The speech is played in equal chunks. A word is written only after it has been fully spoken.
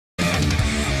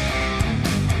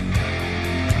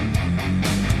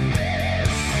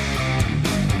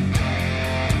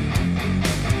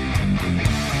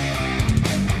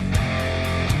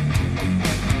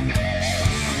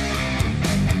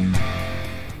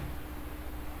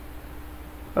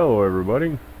Hello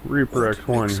everybody, Reaper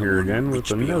X1 here again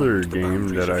with another game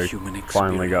that I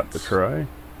finally got to try.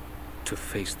 To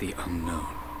face the unknown.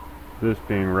 This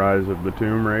being Rise of the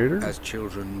Tomb Raider. As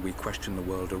children, we question the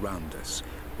world around us.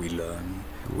 We learn,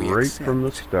 we right accept, from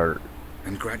the start.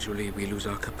 and gradually we lose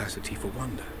our capacity for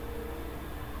wonder.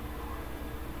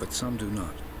 But some do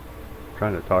not. I'm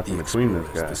trying to talk in between this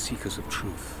guy. The seekers of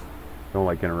truth. Don't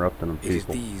like interrupting them people. It is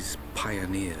these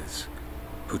pioneers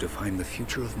who define the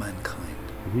future of mankind.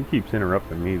 He keeps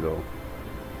interrupting me though.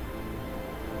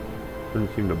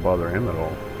 Doesn't seem to bother him at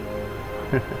all.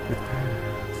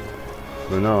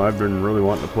 But no, I've been really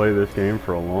wanting to play this game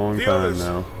for a long time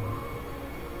now.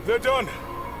 They're done.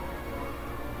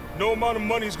 No amount of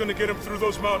money is going to get them through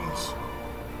those mountains.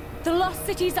 The lost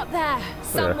city's up there,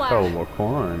 somewhere. What a hell of a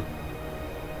climb.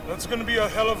 That's going to be a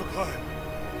hell of a climb.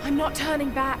 I'm not turning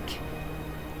back.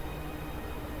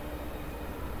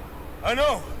 I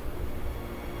know.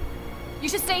 You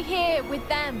should stay here with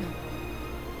them.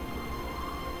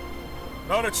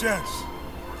 Not a chance.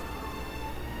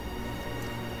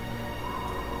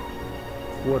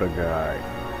 What a guy.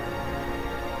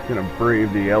 Gonna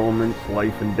brave the elements,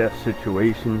 life and death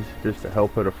situations just to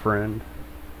help out a friend.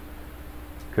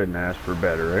 Couldn't ask for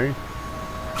better, eh?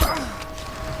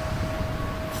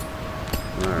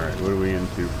 Alright, what are we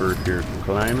into first here? Some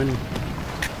climbing?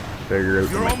 Figure out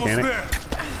the mechanics. Almost there.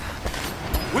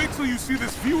 Wait till you see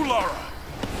this view, Lara.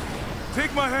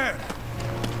 Take my hand.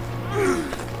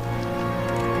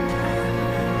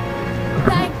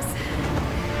 Thanks.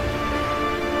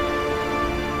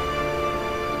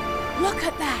 Look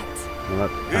at that. Well,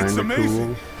 that's It's kinda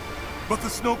amazing. cool. But the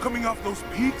snow coming off those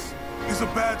peaks is a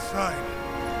bad sign.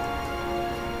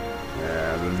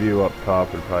 Yeah, the view up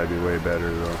top would probably be way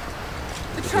better though.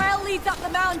 The trail leads up the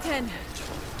mountain.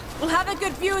 We'll have a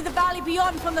good view of the valley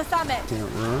beyond from the summit. Can't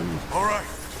run? All right.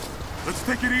 Let's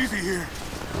take it easy here.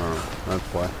 Oh, that's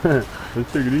why.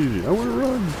 Let's take it easy. I wanna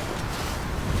run.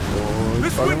 Oh,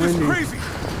 This wind is crazy.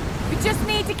 We just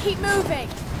need to keep moving.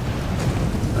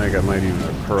 I think I might even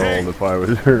have crawled if I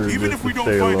was her, Even just if we to don't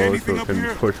stay find low anything so it up couldn't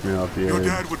here, push me off the Your edge.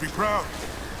 dad would be proud.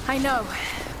 I know,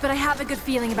 but I have a good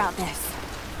feeling about this.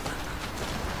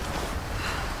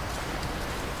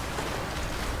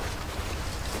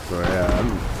 So yeah,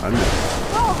 I'm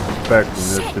expecting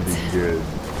this to be good.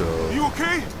 So You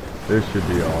okay? this should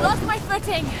be Lost awesome. my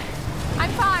footing. I'm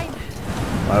fine.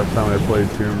 Last time I played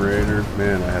Tomb Raider,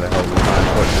 man, I had a hell of a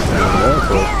time putting it down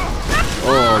also.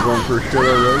 Oh, I'm going for a shit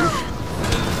already.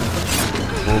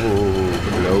 Oh,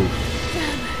 close.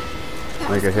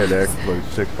 Like I hit X like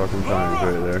 6 fucking times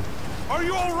right there. Are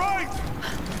you all right?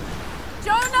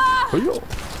 Jonah! Oh,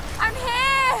 I'm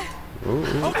here!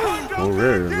 oh,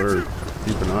 really?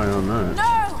 Keep an eye on that.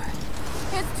 No!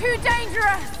 It's too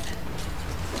dangerous!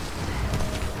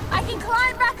 I can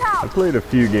climb back I up! played a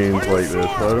few games like this, so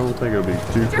I don't think it'll be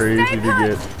too crazy to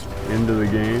get into the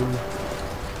game.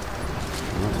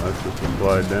 Well, that's just a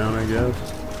slide down, I guess.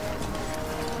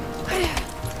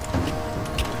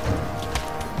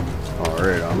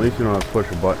 Alright, at least you don't have to push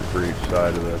a button for each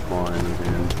side of that climb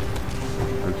again.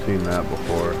 I've seen that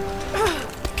before.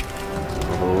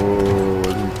 Oh,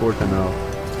 isn't important now.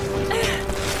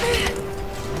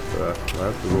 Do I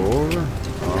have to go over?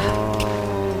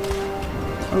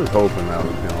 Oh, I was hoping that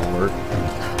was gonna work,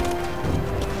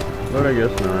 but I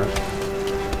guess not.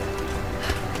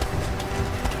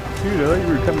 Dude, I thought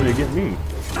you were coming to get me.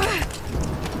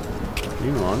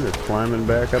 You know, I'm just climbing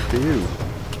back up to you.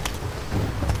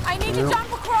 I need to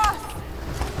jump across!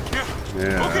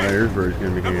 Yeah. Okay. Here's where it's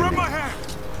gonna be Now grab my handy. hand.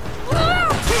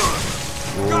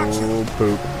 Oh,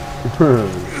 poop.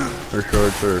 Her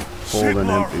shorts are full and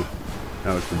Lara. empty.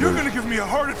 Now it's the You're boot. gonna give me a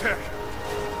heart attack.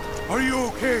 Are you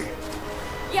okay?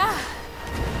 Yeah.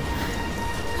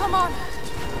 Come on.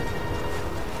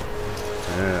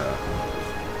 Yeah.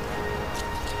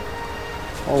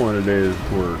 All in a day's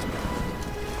work.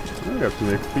 I got some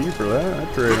XP for that.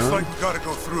 That's right Looks on. like we gotta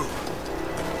go through.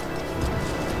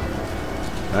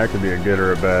 That could be a good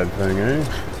or a bad thing, eh?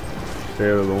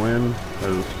 Stay out of the wind, out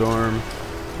of the storm.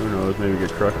 Who knows, maybe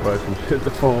get crushed by some shit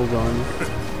that falls on you.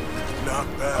 Not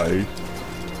bad. Ice.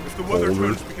 If the weather Boulder.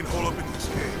 turns, we can hole up in this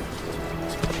cave.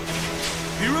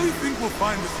 Do you really think we'll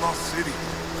find this lost city?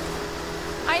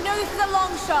 I know this is a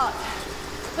long shot,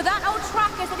 but that old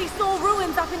tracker said he saw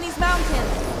ruins up in these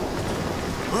mountains.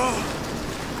 Well,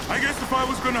 I guess if I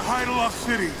was gonna hide a lost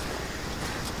city,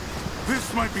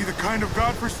 this might be the kind of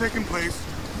godforsaken place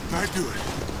I'd do it.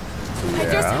 I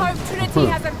just hope Trinity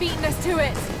hasn't beaten us to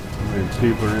it. These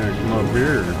people are gonna come up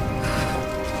here.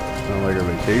 It's not like a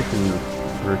vacation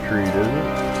retreat, is it?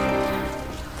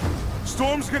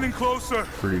 Storm's getting closer.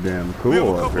 Pretty damn We have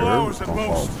cool a up couple here. hours at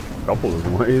most. A couple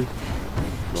of ways.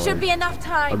 Should be enough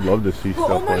time. I'd love to see We're stuff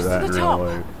like almost that to in the real top.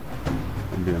 life.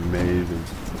 It'd be amazing.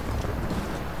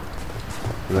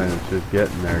 Then it's just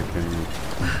getting there.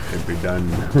 Can it be done?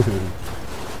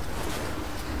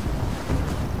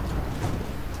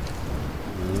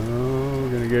 Oh,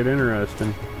 gonna get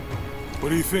interesting. What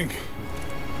do you think?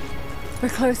 We're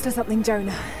close to something,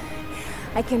 Jonah.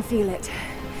 I can feel it.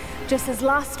 Just this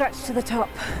last stretch to the top.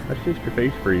 That's just your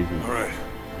face freezing. All right.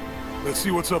 Let's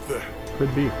see what's up there.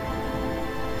 Could be.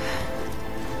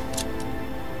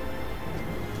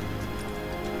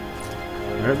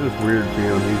 I have this weird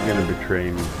feeling he's gonna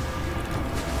betray me.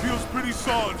 Feels pretty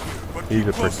solid, but He's keep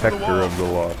a close to the protector wall. of the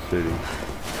lost city.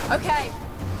 Okay.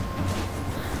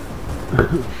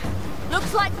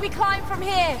 Looks like we climb from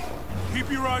here.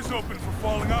 Keep your eyes open for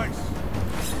falling ice.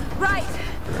 Right.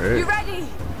 Great. You ready?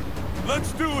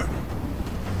 Let's do it.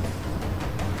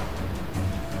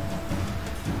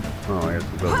 Oh, I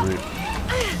guess it's up me.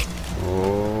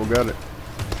 Oh, got it.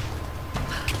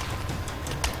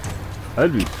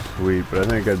 That'd be sweet, but I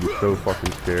think I'd be so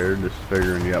fucking scared just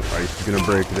figuring, yep, ice is gonna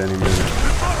break at any minute.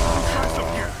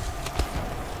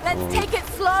 Let's take it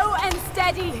slow and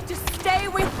steady. Just stay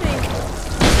with me.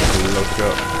 Look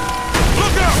up.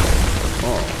 Look out!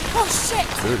 Oh, Oh shit!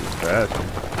 good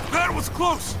fashion. That was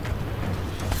close.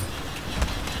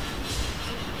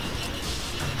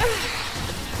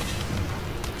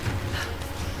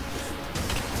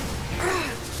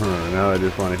 Now I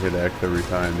just want to hit X every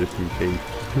time, just in case.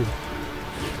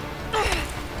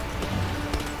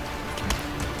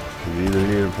 You either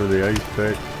need it for the ice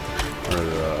pick, or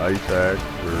the ice axe,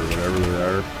 or whatever they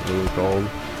are, what they're called,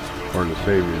 or to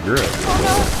save your grip. Oh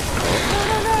no!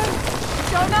 No!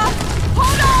 Jonah!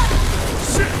 Hold on!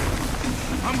 Shit!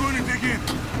 I'm going to dig in.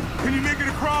 Can you make it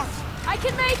across? I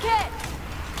can make it!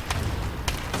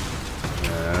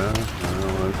 Yeah,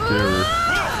 well, let's do it.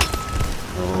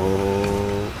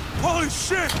 Oh, Holy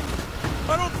shit!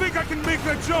 I don't think I can make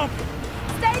that jump.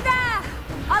 Stay there!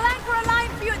 I'll anchor a line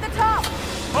for you at the top.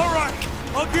 All right,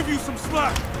 I'll give you some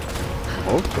slack.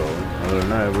 hope so. Other than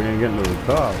that, we ain't getting to the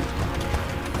top.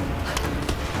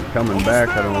 Coming Almost back,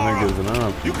 there, I don't Laura. think is an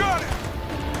option. You got it.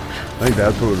 I think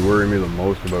that's what would worry me the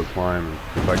most about climbing.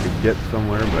 If I could get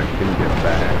somewhere, but I couldn't get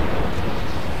back.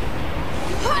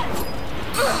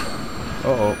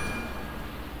 Uh-oh.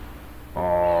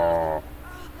 Oh.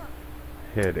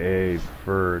 Hit A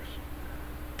first.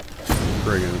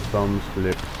 Friggin' thumb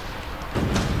slip.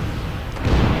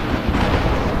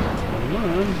 Come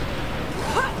on.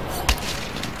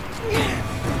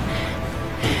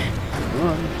 Come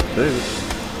on. Save it.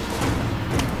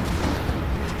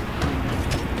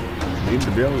 Need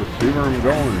to be able to see where I'm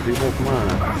going, people. Come on.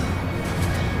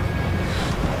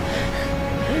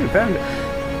 Hey, you found it.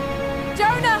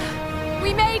 Jonah!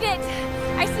 We made it!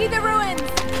 I see the ruins!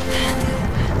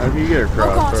 How'd you get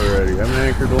across God. already? I haven't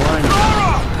anchored the line.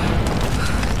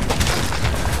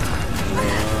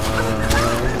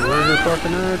 Where's the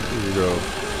fucking axes go?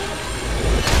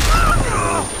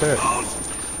 Okay.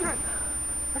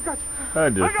 I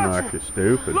just knocked you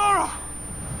stupid. Laura,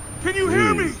 can you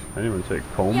hear me? Jeez. I didn't even say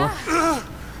coma. Yeah.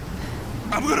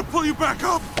 I'm gonna pull you back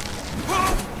up.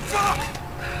 Oh, fuck!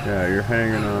 Yeah, you're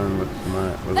hanging on with my.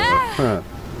 With There. huh.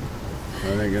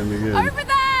 That ain't gonna be good. Over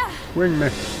there! Wing me.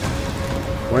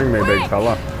 Wing me, big Quick.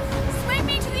 fella. Swing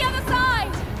me to the other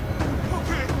side!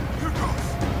 Okay, here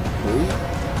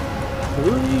goes.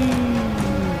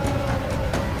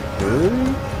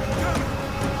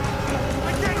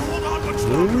 I can't hold on much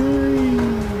longer.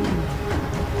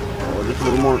 Oh, just a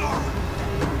little more.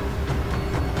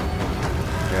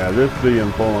 Yeah, this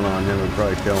being pulling on him would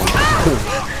probably kill him.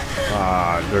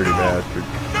 Ah, dirty bastard.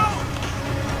 No!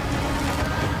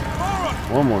 Laura,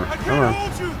 One more. I Come can't on.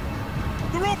 hold you.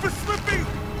 The rope is slipping.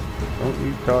 Don't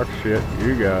you talk shit.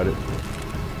 You got it.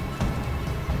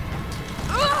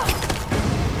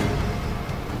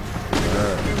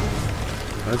 Alright.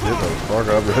 Let's get the fuck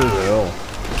up this hill.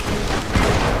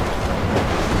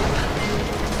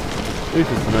 At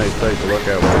least it's a nice sight to look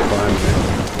at while we're climbing it.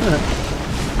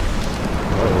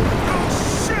 Uh-oh. Oh,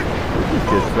 shit! This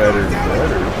gets better and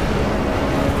better.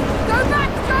 Go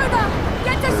back, Jonah!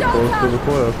 Get to Very close to the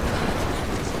shelter! cliff.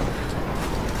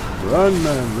 Run,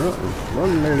 man, run.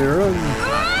 Run, lady, run.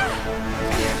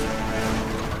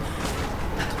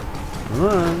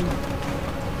 Run.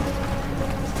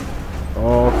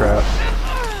 Oh, crap.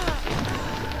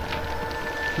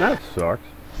 That sucks.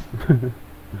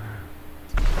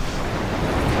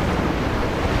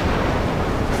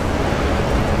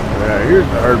 Yeah, here's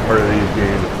the hard part of these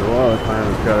games. A lot of times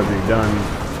it's got to be done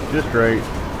just right,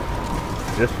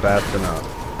 just fast enough.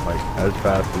 like as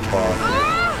fast as possible.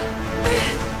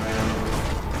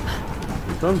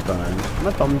 And sometimes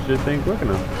my thumbs just ain't quick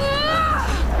enough.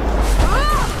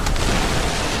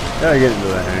 Gotta get into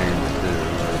the hang of it,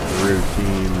 like the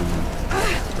routine and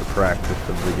the practice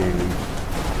of the game.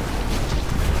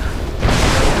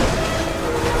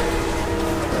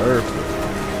 Perfect.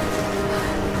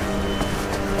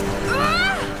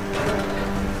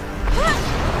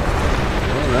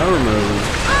 Well, now we're moving.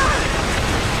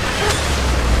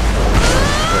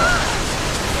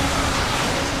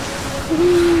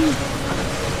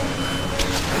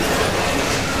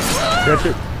 Catch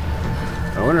it.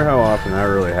 I wonder how often that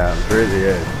really happens. Right at the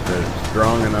edge. That it's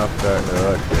strong enough that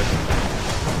shit.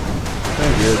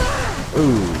 Thank you.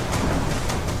 Ooh.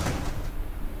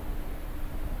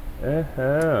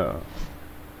 Hell.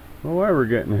 Well, while we're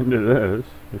getting into this,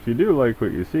 if you do like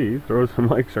what you see, throw some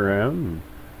likes around and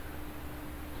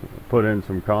put in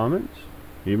some comments.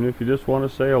 Even if you just want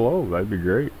to say hello, that'd be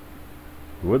great.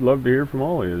 I would love to hear from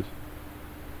all of you.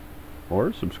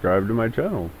 Or subscribe to my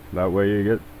channel. That way you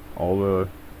get all the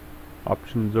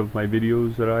options of my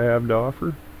videos that I have to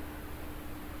offer.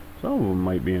 Some of them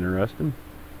might be interesting.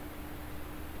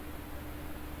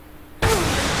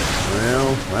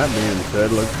 Well, that being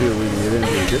said, let's see what we can get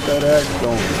into. Get that axe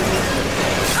going.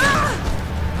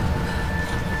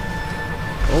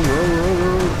 Over.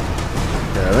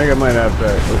 Yeah, I think I might have to.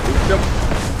 Let's just jump.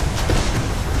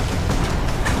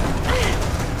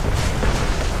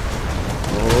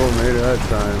 Oh, made it that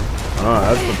time. Oh,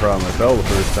 that's the problem. I fell the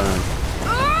first time.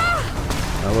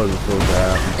 That wasn't supposed to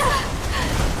happen.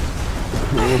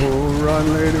 Oh, run,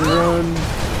 lady, run.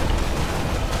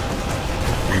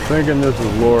 I'm thinking this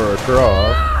is Laura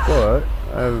Croft, but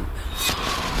I've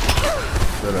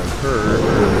heard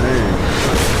her name.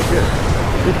 Shit,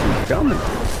 this is coming.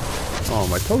 Oh,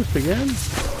 my toast again?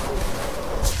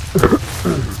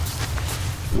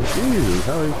 Jesus,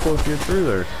 how are you supposed to get through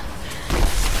there?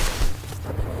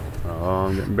 Oh,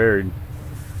 I'm getting buried.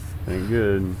 Ain't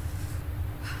good.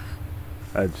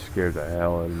 That scared the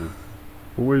hell out of me.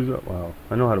 What way's up? Wow.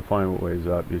 I know how to find what way's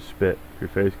up. You spit. If your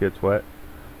face gets wet,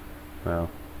 well,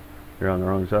 you're on the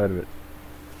wrong side of it.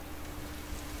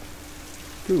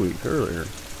 2 weeks earlier.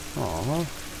 Aww.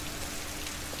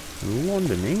 In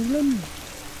London, England?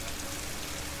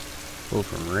 Go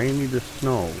from rainy to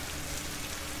snow.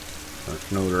 Or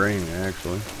snow to rain,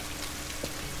 actually.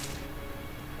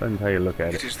 Depends how you look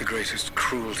at it. It is the greatest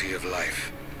cruelty of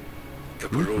life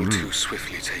that we're all too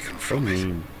swiftly taken from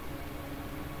it.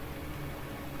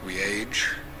 We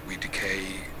age, we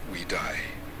decay, we die.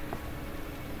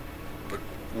 But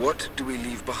what do we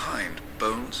leave behind?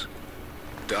 Bones?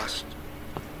 Dust?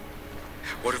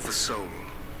 What of the soul?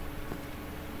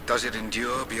 Does it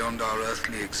endure beyond our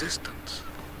earthly existence?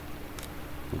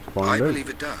 I believe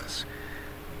it does.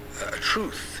 A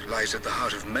truth lies at the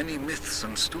heart of many myths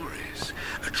and stories.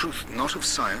 A truth not of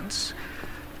science,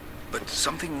 but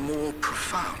something more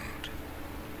profound.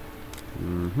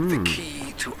 The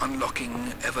key to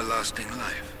unlocking everlasting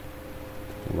life.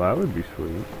 Well, that would be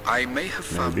sweet. I may have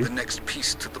found the next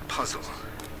piece to the puzzle,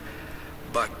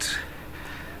 but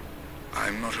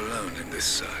I'm not alone in this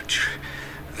search.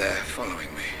 They're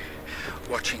following me,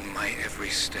 watching my every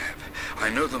step. I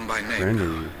know them by name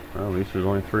now. Well, at least there's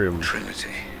only 3 of them.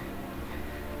 Trinity.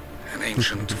 An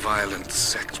ancient, violent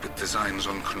sect with designs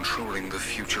on controlling the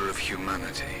future of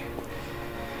humanity.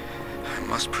 I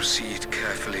must proceed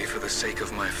carefully for the sake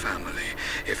of my family.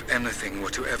 If anything were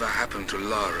to ever happen to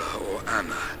Lara or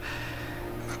Anna,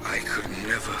 I could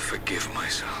never forgive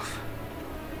myself.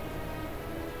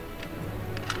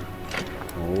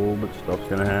 Oh, but stuff's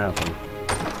gonna happen.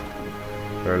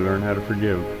 Better learn how to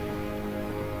forgive.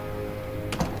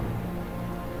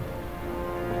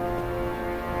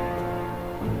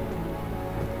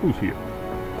 Who's here?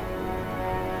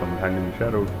 Someone hiding in the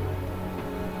shadows.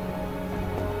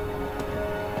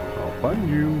 I'll find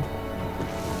you.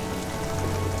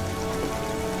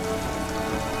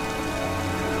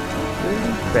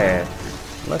 Dirty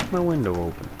bastard. Left my window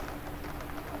open.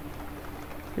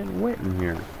 It's getting wet in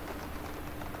here.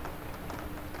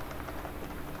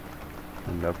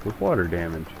 End up with water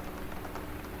damage.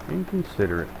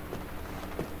 Inconsiderate.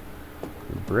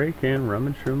 They break in,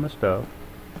 rummage through my stuff.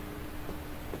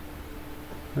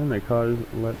 Then they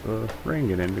let the rain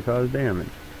get in to cause damage.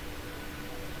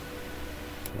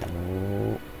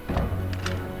 Oh,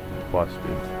 busted.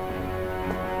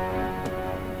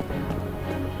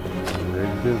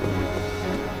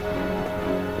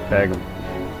 Tag him.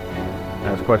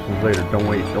 Ask questions later. Don't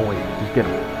wait. Just get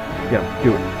him. Get him.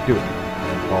 Do it.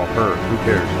 Oh, her. Who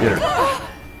cares? Get her.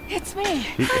 It's me.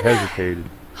 She hesitated.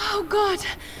 Oh God,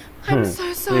 I'm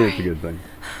so sorry. It's a good thing.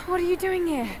 What are you doing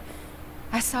here?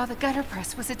 I saw the gutter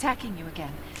press was attacking you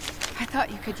again. I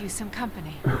thought you could use some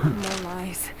company. No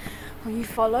lies. Were you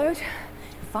followed?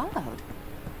 Followed?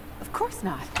 Of course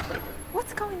not.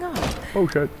 What's going on? Oh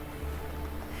shit.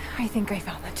 I think I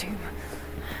found the tomb.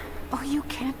 Oh, you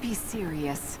can't be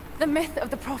serious. The myth of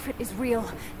the prophet is real.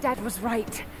 Dad was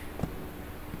right.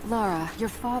 Laura, your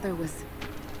father was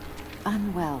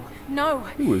unwell. No.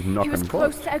 He was He was knocking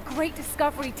close butts. to a great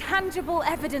discovery, tangible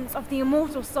evidence of the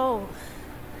immortal soul.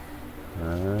 I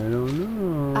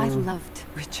don't know. I loved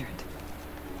Richard.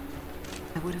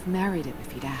 I would have married him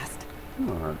if he'd asked. Come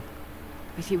on.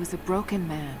 But he was a broken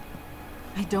man.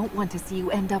 I don't want to see you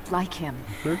end up like him.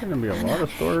 There's gonna be a lot of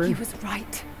He stories. was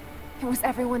right. It was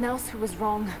everyone else who was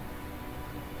wrong.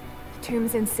 The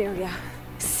tomb's in Syria.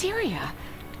 Syria?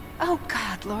 Oh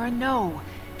God, Laura, no.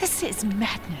 This is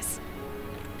madness.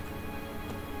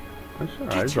 That's her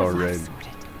Get eyes your all life red. sorted.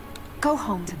 Go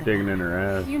home to the Digging mine. in her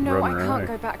ass. You know I rubbing her can't eye.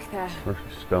 go back there. Or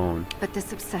she's stoned. But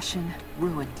this obsession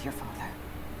ruined your father.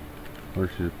 Or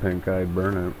she's a pink-eyed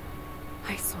burnout.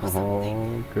 I saw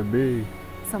something. Oh, could be.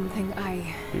 Something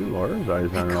I See, Laura's eyes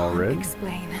I aren't all can't red.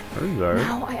 explain. Hers are.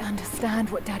 Now I understand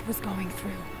what Dad was going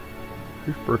through.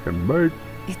 She's freaking big.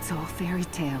 It's all fairy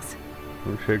tales.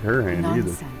 Don't shake her hand either.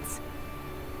 Nonsense.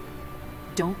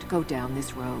 Don't go down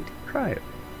this road. Try it.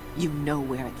 You know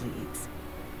where it leads.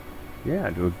 Yeah,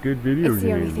 do a good video It's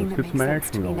the only game. thing Let's that get makes some sense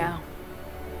to action me going. now.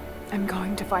 I'm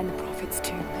going to find the prophet's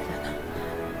tomb.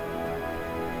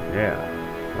 Yeah,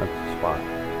 that's the spot.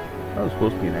 That was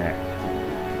supposed to be an axe.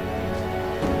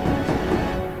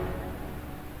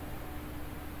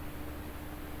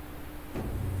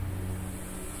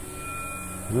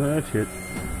 Well, that's it.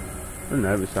 Wouldn't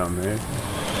that be something, eh?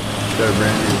 Start a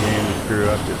brand new game and screw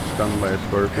up, get stung by a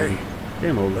scorpion. Hey,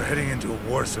 Game we're over. heading into a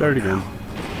war zone Start again. now.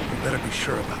 We better be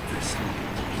sure about this.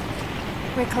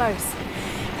 We're close.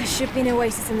 There should be an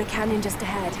oasis in the canyon just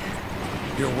ahead.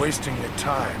 You're wasting your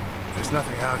time. There's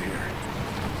nothing out here.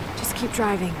 Just keep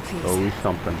driving, please. Always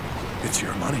something. It's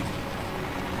your money.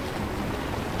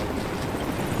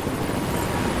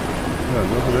 Yeah,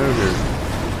 nothing out here.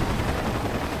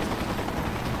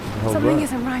 How's Something that?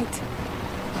 isn't right.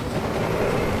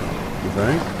 You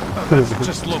think? That's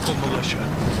just local militia.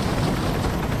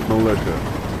 Militia.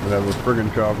 Would have a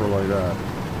friggin' chopper like that.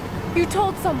 You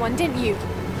told someone, didn't you?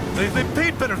 They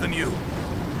paid better than you.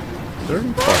 They're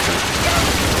fucking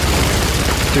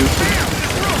stupid.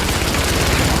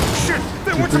 Shit!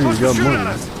 They weren't think supposed you to got shoot money. at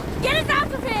us! Get us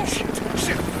out of here!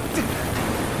 Shit!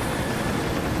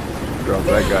 Drop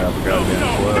that guy off the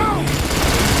goddamn cliff.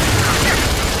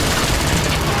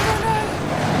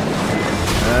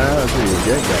 Ah, that's what you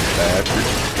get, that bastard.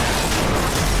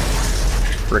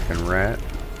 Frickin' rat.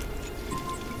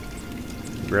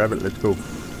 Grab it, let's go.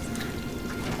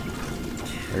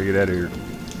 Gotta get out of here.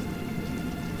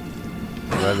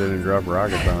 Glad they didn't drop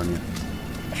rockets on you.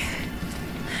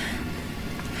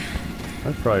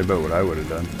 That's probably about what I would have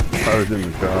done. If I was in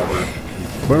the chopper.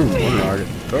 Boom, one rocket.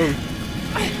 Toast.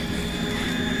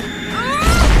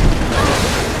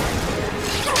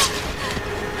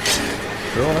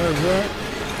 Still has that?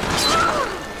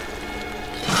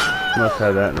 Must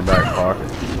have that in her back pocket.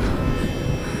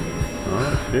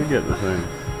 Oh, she did get the thing.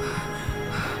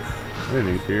 I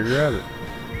didn't even see her grab it.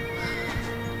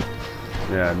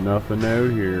 Yeah, nothing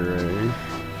out here, eh?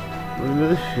 Look at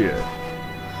this shit.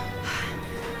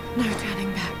 No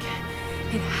turning back.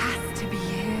 It has to be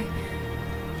here.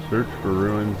 Search for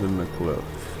ruins in the cliffs.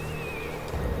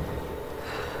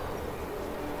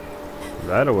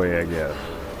 That away, I guess.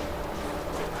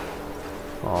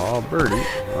 Aw, birdie.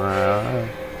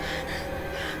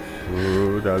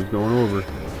 Ooh, that was going over.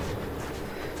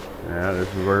 Yeah, this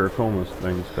is where her coma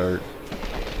thing starts.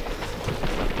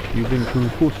 You've been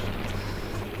concussed.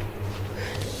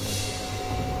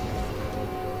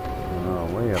 Oh,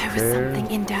 way up There was there.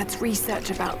 something in Dad's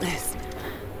research about this.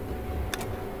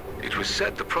 It was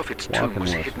said the prophet's Walking tomb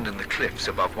was list. hidden in the cliffs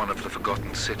above one of the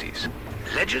forgotten cities.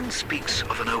 Legend speaks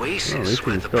of an Oh, oasis this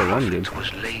where one's the still prophet running.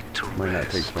 was laid to Might not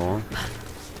take rest. so long.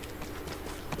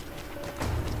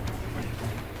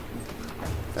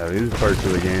 Yeah, these parts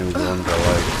of the game are the ones I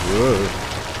like. Whoa.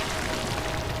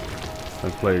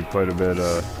 I've played quite a bit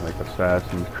of like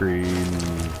Assassin's Creed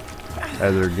and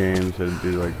other games that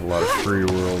do like a lot of free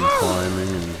world climbing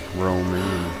and roaming.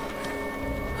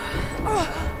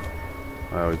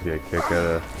 And I always get a kick out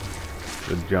of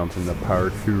the jump and the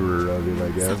parkour of it, I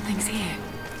guess. Something's here.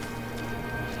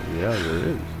 Yeah, there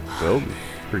is. Building.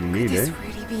 Pretty neat, Could this eh?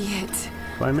 really be it?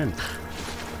 Climb in.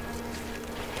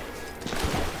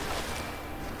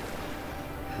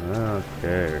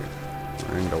 Okay,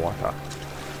 we're in the water.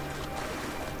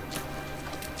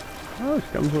 Oh, she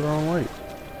comes with her own light.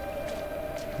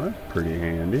 That's pretty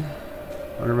handy.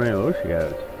 I wonder how many of those she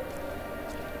has.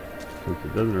 Since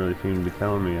it doesn't really seem to be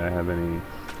telling me I have any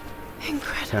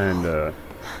kind of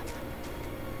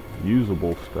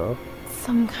usable stuff.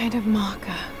 Some kind of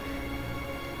marker.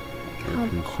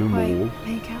 Can't consumables. quite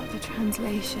make out the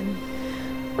translation.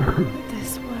 But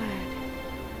this word.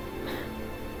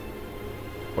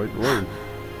 Quite the word.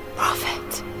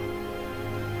 Prophet.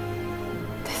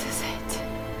 This is it.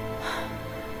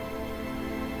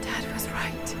 Dad was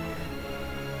right.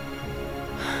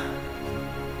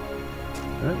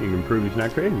 Well, you can prove he's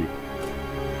not crazy.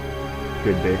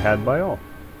 Good day had by all.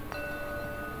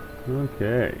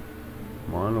 Okay.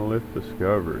 Monolith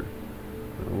discovered.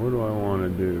 Now what do I want to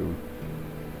do?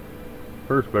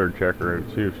 First better check her out,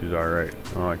 see if she's alright.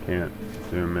 Oh, I can't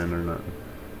zoom in or nothing.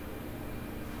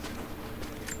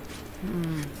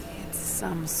 It's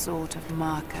some sort of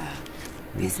marker.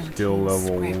 Skill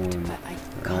level 1. But I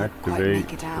can't quite Activate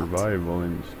make it out. survival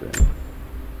instinct.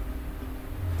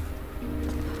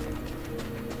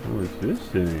 What's this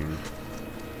thing?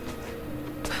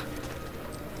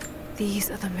 These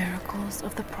are the miracles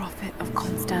of the Prophet of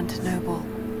Constantinople,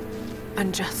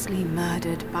 unjustly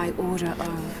murdered by order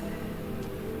of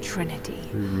Trinity.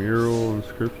 These mural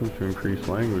inscriptions to increase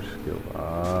language skill.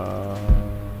 Ah,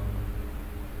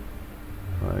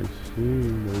 I see.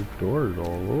 There's doors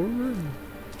all over.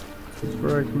 Is this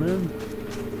where I come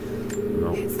in?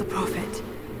 No. It's the Prophet,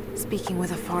 speaking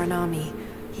with a foreign army.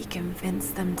 He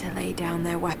convinced them to lay down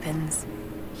their weapons.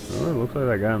 Oh, it looks like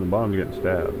that guy on the bottom's getting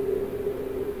stabbed.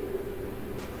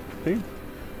 See?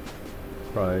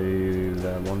 Probably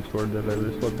that one sword that I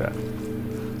just looked at.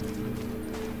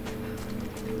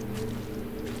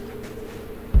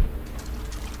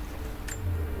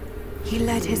 He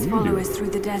led his followers through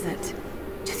the desert,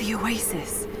 to the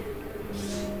oasis.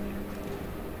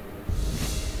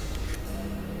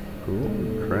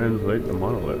 Cool. Translate the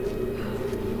monolith.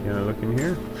 Can I look in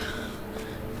here?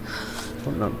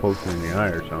 Something not poking in the eye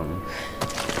or something.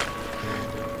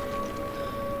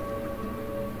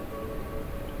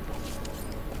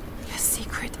 A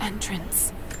secret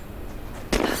entrance.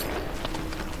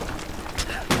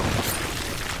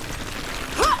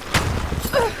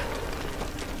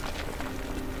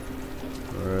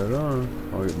 Right on.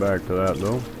 I'll get back to that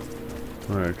though.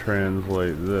 I'm gonna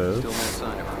translate this. Still no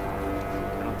sign of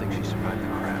her. I don't think she survived the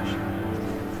crash.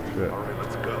 Shit. Alright,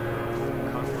 let's go.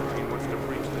 Constantine wants to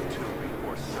breach the tomb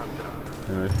before sundown.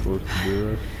 Am I supposed to do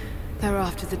this? They're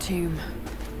after the tomb.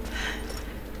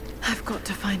 I've got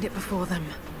to find it before them.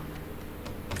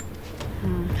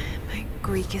 My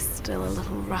Greek is still a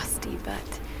little rusty,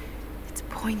 but it's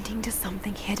pointing to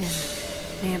something hidden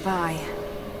nearby.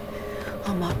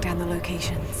 I'll mark down the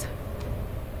locations.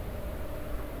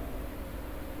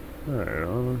 Alright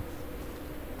on.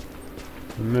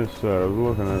 I missed that. I was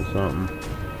looking at something.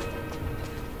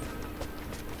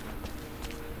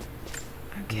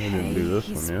 Okay, didn't do this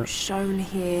he's one yet. shown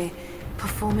here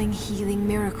performing healing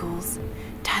miracles.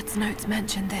 Dad's notes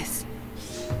mention this.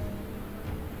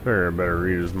 Figure I better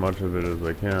read as much of it as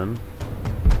I can.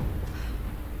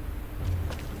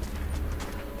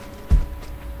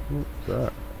 What's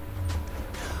that?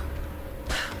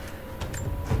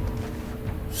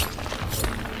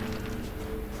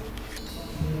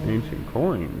 Ancient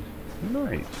coins.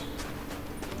 Nice.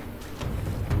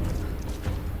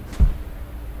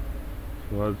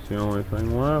 So that's the only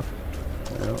thing left.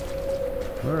 Yep.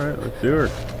 Alright, let's do her.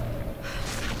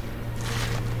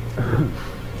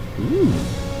 Ooh.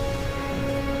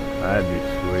 That'd be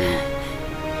sweet.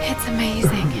 It's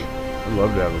amazing. I'd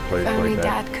love to have a place Only like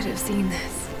that. Dad could have seen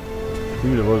this.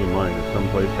 Even if it wasn't mine, just some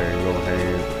place I can go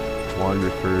hang, wander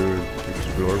through,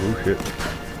 explore. Oh shit.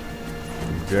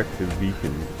 Objective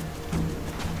beacon.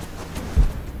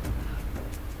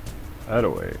 That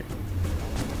away.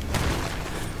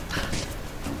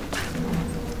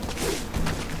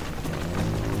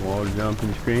 Wall jump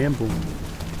and scramble.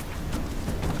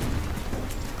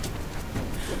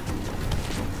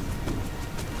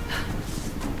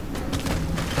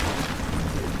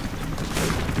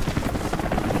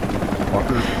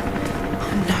 Walker.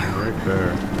 No, Right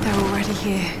there. they're already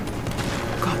here.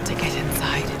 Got to get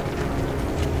inside.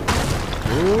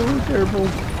 Oh, careful.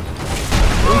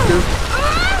 Oh, careful.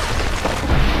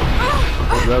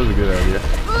 Oh, that was a good idea.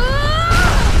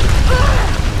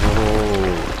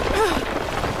 Oh.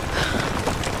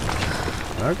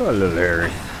 I got a little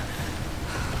hairy.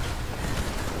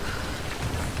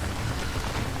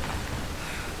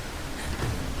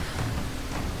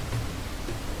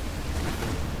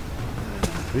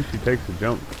 At least she takes a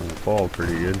jump from the fall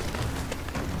pretty good.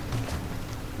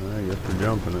 I guess we're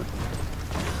jumping it.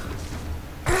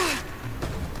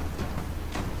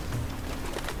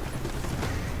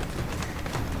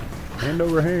 Hand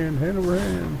over hand, hand over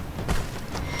hand.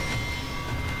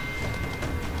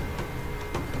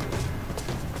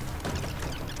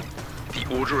 The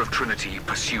Order of Trinity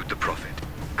pursued the Prophet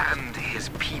and his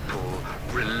people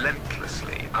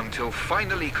relentlessly until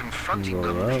finally confronting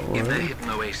Go them that in their way. hidden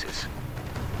oasis.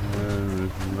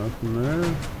 There's nothing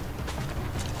there.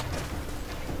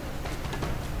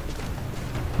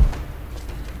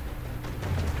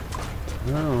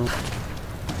 No.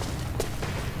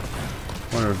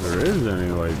 Wonder if there is any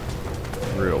like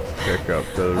real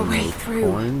pickups other A than way those through.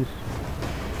 coins.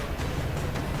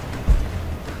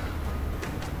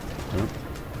 Nope.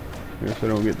 Guess I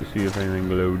don't get to see if anything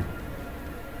glowed.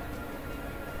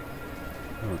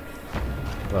 Oh.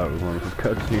 Thought it was one of those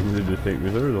cutscenes that just take me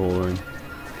through the whole thing.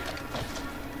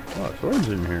 Oh, swords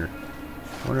in here.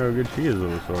 Wonder how good she is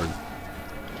with a sword.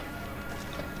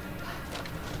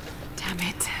 Damn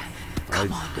it.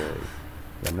 Come on. Say.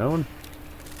 Got no one?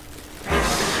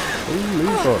 Holy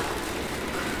fuck.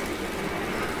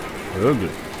 Ugly.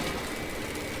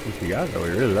 What you got though?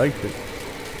 He really likes it.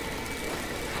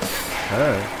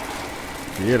 Hey.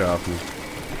 Get off me.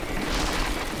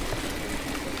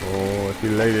 Oh, if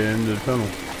you laid it into the tunnel.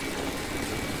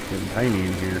 It's getting tiny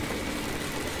in here.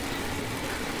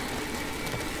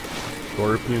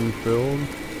 Scorpion filled.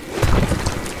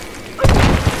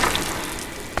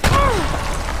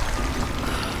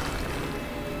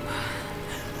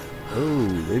 Oh,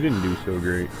 they didn't do so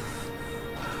great.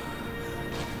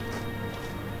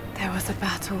 There was a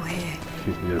battle here.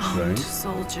 Yes, Armed thanks.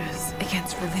 soldiers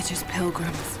against religious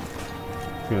pilgrims.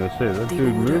 I was gonna say, that The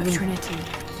dude Order of moving? Trinity.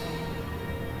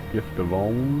 Gift of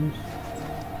alms?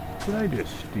 Did I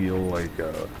just steal like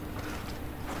a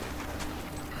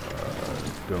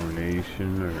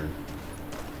donation or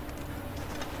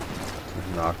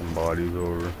just knocking bodies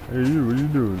over? Hey you, what are you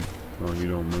doing? Oh, you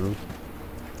don't move.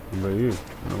 What about you?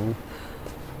 No.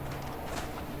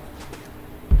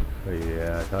 But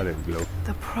yeah, I thought it'd glow.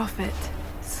 The Prophet,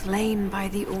 slain by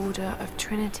the Order of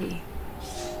Trinity.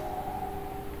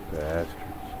 Bastards.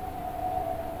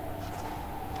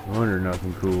 I wonder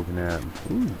nothing cool can happen.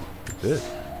 Ooh, what's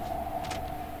this?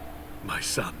 My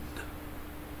son,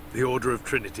 the Order of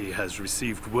Trinity has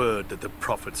received word that the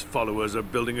Prophet's followers are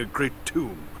building a great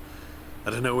tomb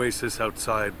at an oasis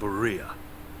outside Berea.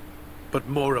 But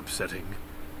more upsetting,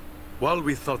 while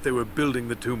we thought they were building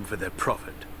the tomb for their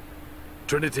Prophet,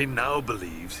 Trinity now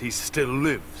believes he still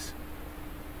lives.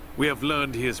 We have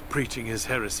learned he is preaching his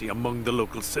heresy among the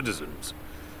local citizens,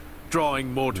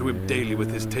 drawing more to him daily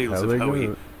with his tales How of they how do he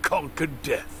it. conquered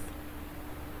death.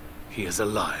 He is a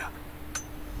liar.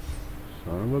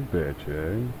 Son of a bitch,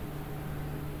 eh?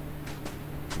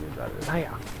 He's a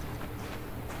liar.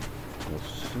 We'll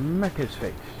smack his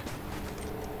face.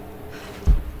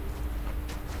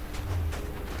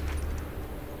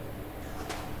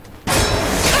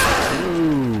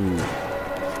 Ooh.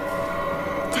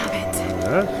 Damn it.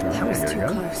 That's That was nice, too yeah.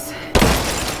 close.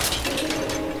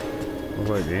 Looks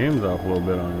like the aim's off a little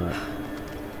bit on that.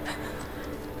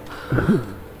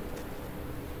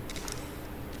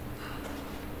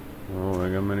 Oh, I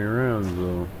got many rounds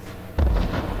though.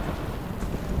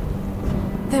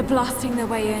 They're blasting their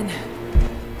way in.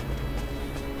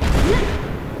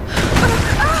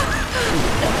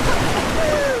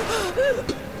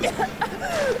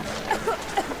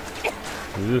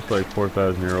 Is this like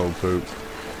 4,000-year-old poop?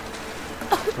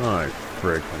 I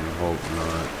frickin' hope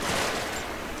not.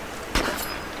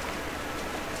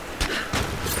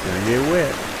 It's gonna get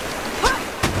wet.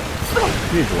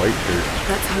 She needs white shirt.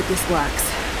 Let's hope this works.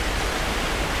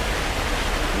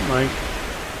 You might.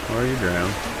 Or you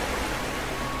drown.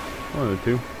 One of the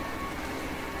two.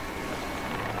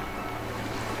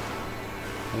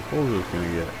 How cold is this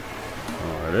gonna get?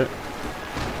 Oh, that it?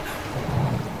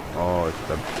 Oh, it's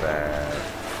the bad.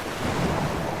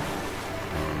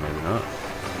 Oh, maybe not.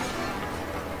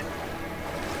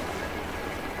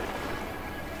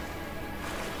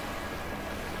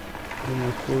 What am I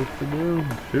supposed to do?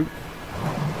 Shoot.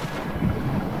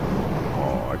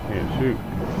 Oh, I can't shoot.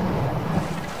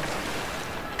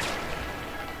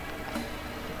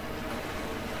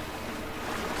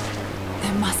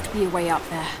 There must be a way up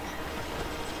there.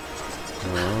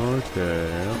 Okay,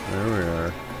 yep, there we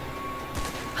are.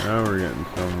 Now we're getting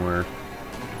somewhere.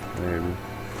 Maybe.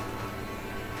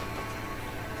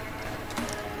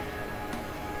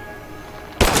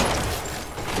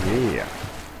 Yeah.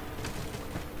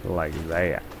 Like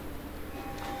that.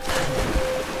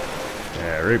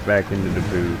 Yeah, right back into the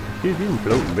poo. She's even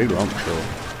floating big lumps though.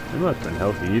 They must have been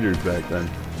healthy eaters back then.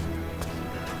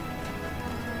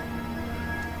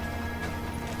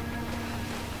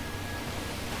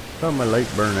 Thought my light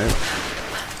burned out.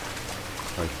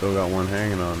 I still got one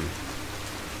hanging on me.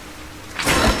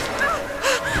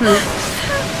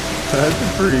 That's a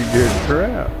pretty good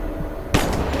trap.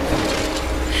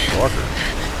 Walker.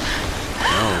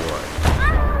 Now what?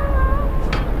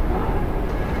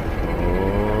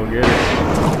 Oh, get it.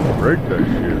 Break that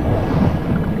shit.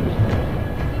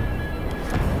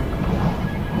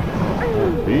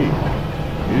 Deep.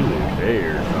 Usually a day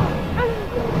or something.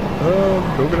 Oh,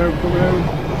 choke it out, choke it out.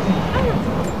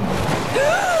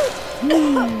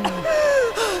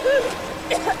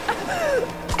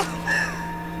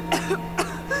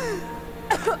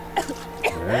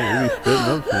 Yeah, you'll be spitting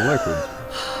up some liquids.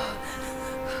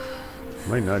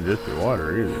 Might not just be water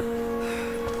either.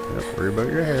 Yep, worry about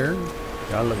your hair.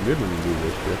 Gotta look good when you do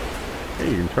this shit. Hey,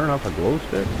 you can turn off a glow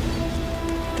stick.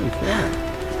 Yeah.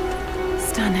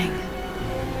 Stunning.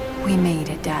 We made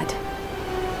it, Dad.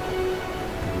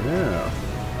 Yeah.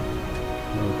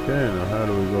 Okay, now how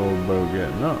do we go about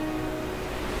getting up?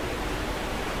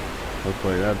 Looks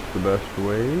like that's the best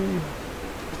way.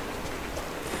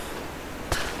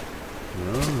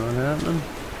 No, not happening.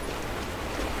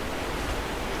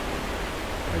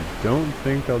 I don't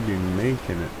think I'll be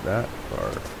making it that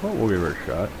far. Well, we'll give her a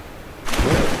shot.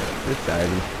 Just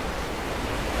diving.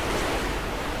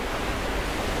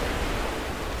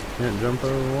 Can't jump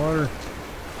out of the water.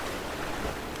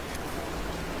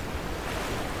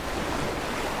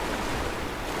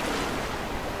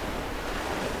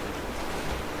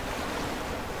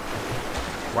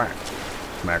 Whack.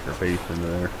 Smack her face into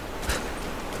there.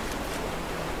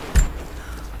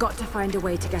 Got to find a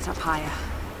way to get up higher.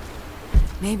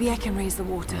 Maybe I can raise the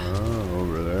water. Oh,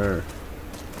 over there.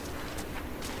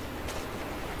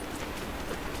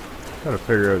 Gotta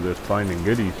figure out this finding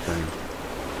goodies thing.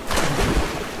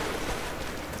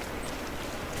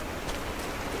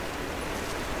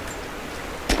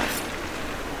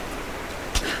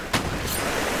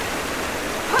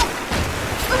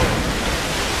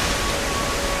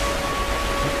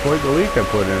 That's quite the leak I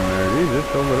put in there. Geez, it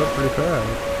filled it up pretty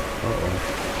fast.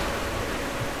 Uh-oh.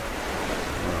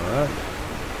 Alright.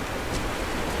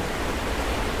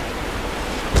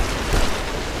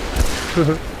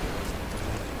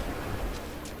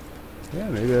 Yeah,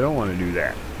 maybe I don't want to do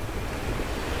that.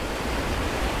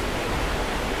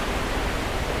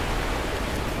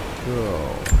 So,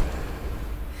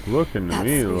 looking to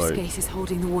me like... like... That case is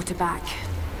holding the water back.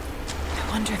 I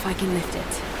wonder if I can lift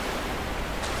it.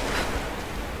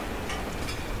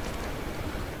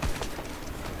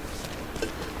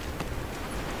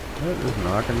 Just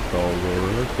knocking skulls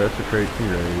over. Let's desecrate some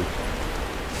graves.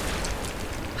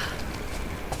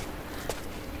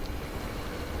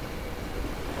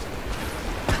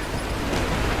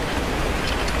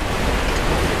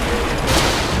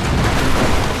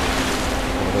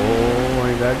 Oh,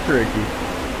 ain't that tricky.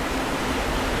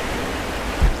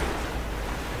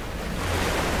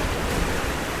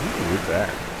 Look at that.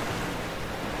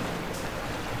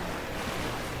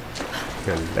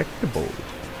 Collectibles.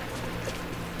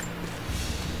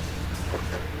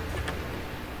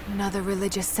 Another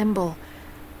religious symbol.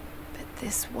 But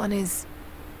this one is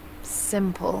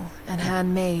simple and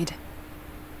handmade.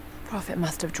 The Prophet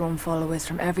must have drawn followers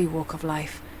from every walk of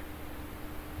life.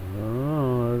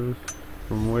 Oh,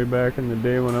 from way back in the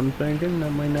day when I'm thinking,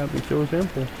 that might not be so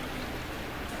simple.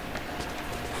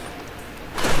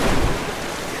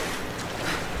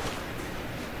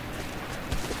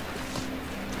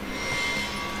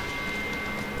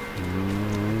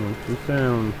 What's the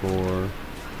sound for?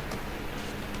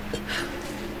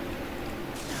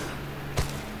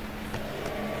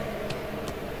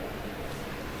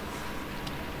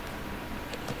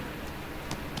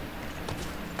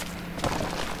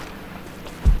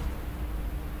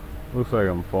 Looks like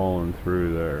I'm falling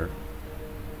through there.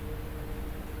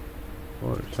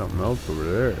 Oh, there's something else over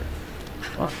there.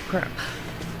 Oh, crap.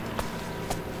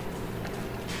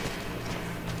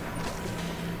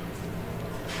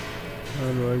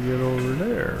 How do I get over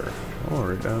there? Oh,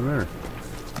 right down there.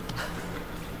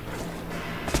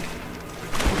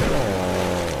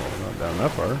 Oh, not down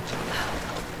that far.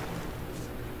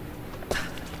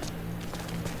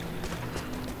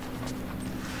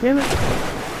 Damn it!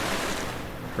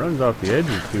 Runs off the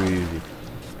edges too easy.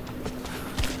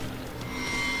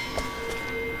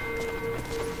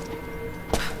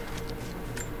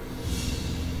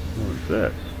 What's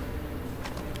this?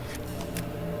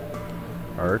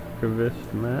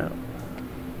 Archivist map.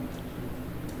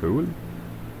 Cool.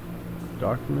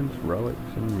 Documents, relics,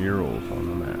 and murals on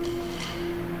the map.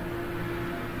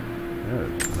 Yeah,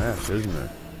 there's a map, isn't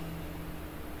there?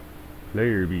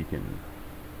 Player beacon.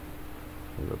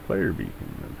 There's a player beacon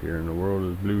up here in the world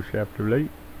is blue shaft of light.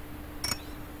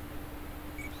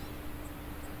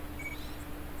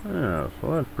 Yeah,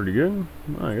 so that's pretty good.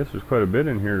 Well, I guess there's quite a bit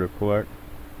in here to collect.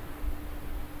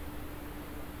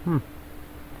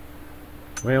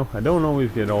 Well, I don't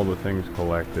always get all the things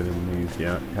collected in these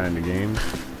kind of games,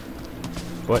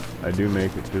 but I do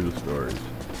make it to the stories.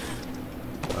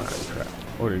 Ah, crap.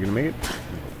 Oh, you're gonna make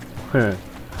it?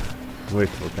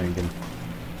 Wishful thinking.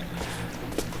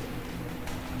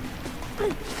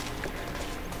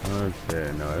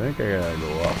 Okay, no, I think I gotta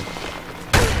go up.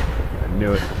 I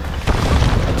knew it.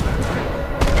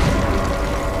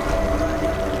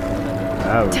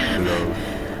 That was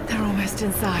close. They're almost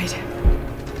inside.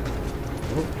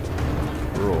 Oh,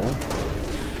 roll.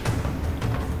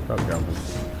 Stop jumping.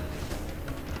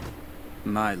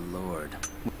 My lord.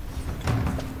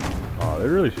 Oh, they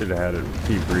really should have had it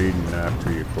keep reading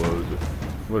after you close it.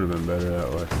 Would have been better that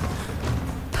way.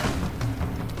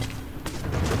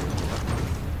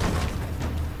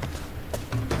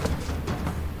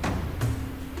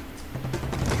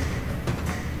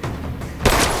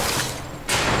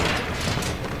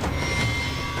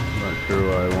 Not sure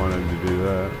why I wanted to do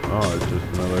that. Oh, it's just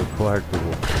another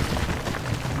collectible.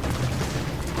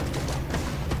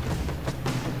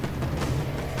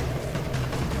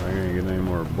 Am I gonna get any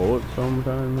more bullets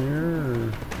sometime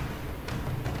here?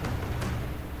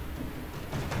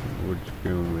 Or what's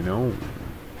going on?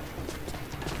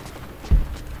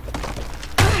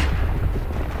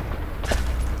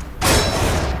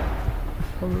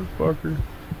 Motherfucker.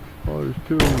 Oh, there's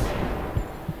two of them.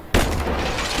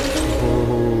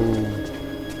 Oh.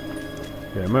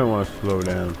 Yeah, I might want to slow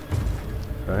down.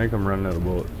 I think I'm running out of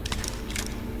bullets.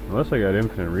 Unless I got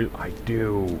infinite I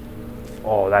do.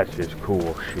 Oh, that's just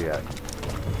cool shit. It'd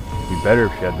be better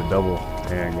if she had the double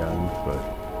handguns, but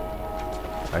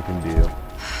I can deal.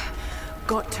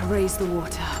 Got to raise the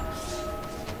water.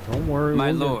 Don't worry,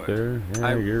 My we'll lord, get there.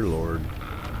 Yeah, your lord.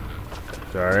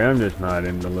 Sorry, I'm just not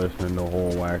into listening to a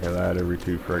whole whack of that every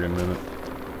 2 friggin' minutes.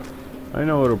 I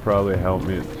know it'll probably help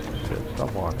me. Shit,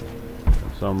 stop walking.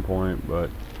 At some point, but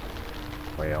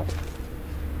well,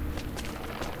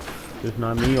 just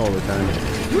not me all the time.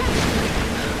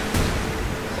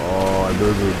 Oh, I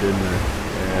boo-booed, didn't I?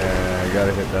 Yeah, I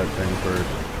gotta hit that thing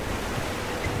first.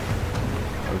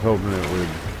 I was hoping it would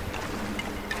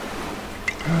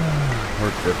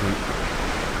work different.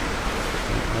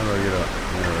 How do I get up?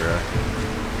 There we go.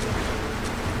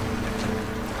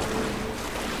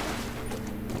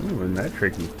 Ooh, wasn't that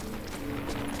tricky?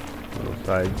 Little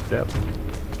side step.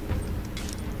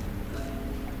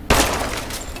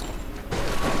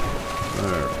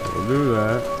 Alright, we'll do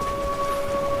that.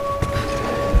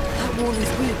 That wall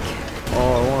is weak.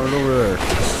 Oh, I want it over there.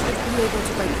 Should be able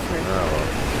to break through. Oh, well.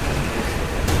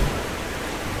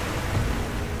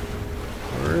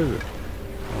 Where is it?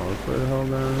 Oh, it's way the hell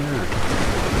down here.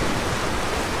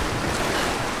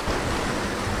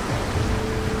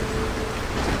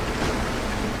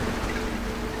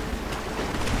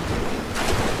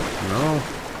 No.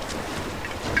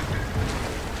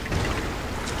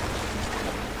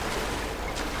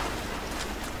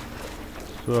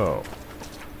 So,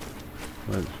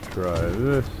 let's try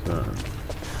this then.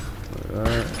 Like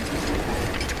that.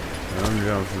 I'm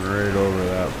jumping right over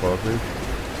that puppy.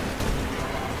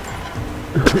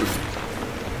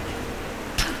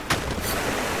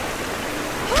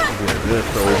 Get this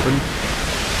open.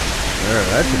 There,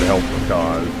 that should help the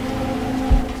cause.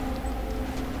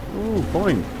 Ooh,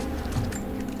 coin.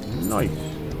 Nice.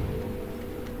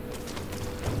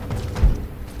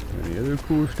 Any other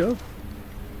cool stuff?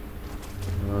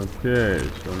 Okay,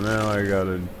 so now I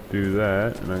gotta do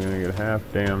that, and I'm gonna get half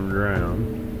damn drowned.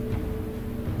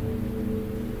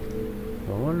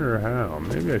 I wonder how.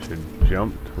 Maybe I should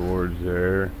jump towards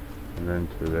there, and then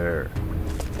to there.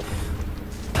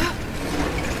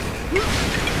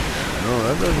 No,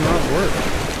 that does not work.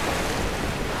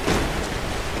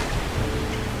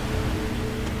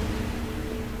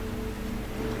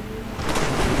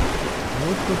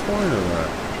 What's the point of that?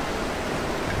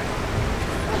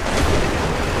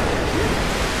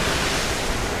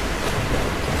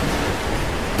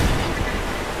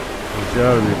 There's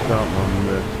gotta be something on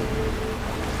this.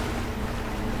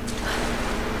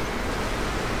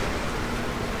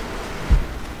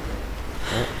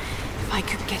 If I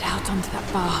could get out onto that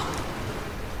bar.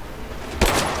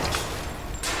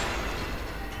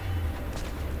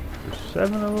 There's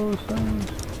 7 of those things?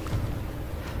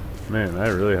 Man, I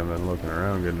really haven't been looking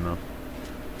around good enough.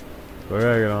 So I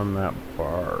gotta get on that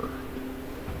bar.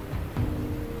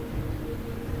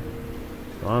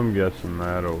 So I'm guessing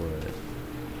that over there.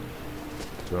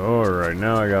 So alright,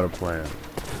 now I got a plan.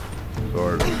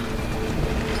 Sort of.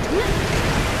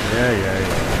 Yeah.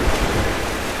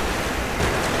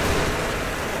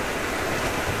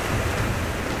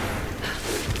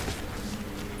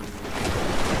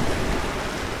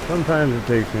 Sometimes it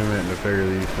takes me a minute to figure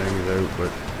these things out, but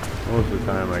most of the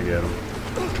time I get them.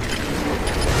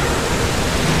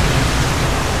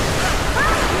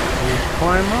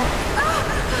 Climb up.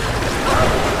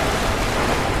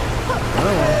 Oh.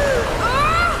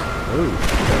 Ooh,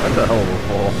 that's a hell of a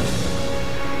fall.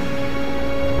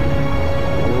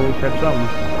 Oh, catch something.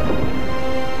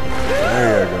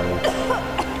 There you go.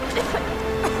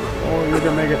 Oh, you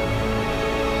can make it.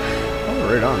 Oh,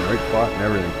 right on, right spot and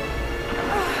everything.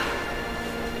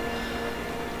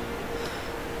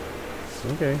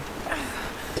 Okay.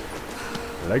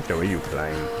 I like the way you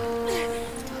climb.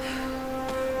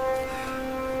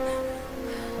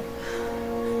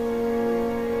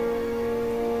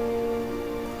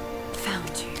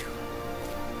 Found you.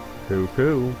 Cool,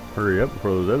 cool. Hurry up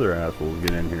before those other assholes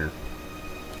get in here.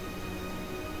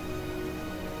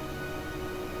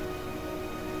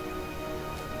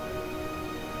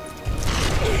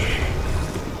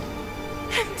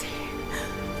 Empty.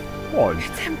 What?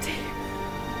 It's empty.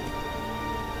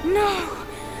 No!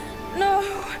 No!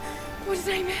 What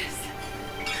did I miss?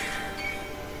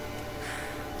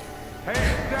 Hey,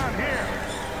 down here!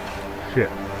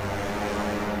 Shit.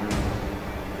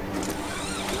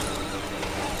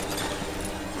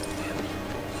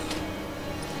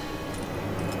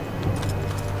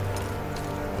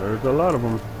 There's a lot of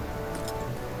them.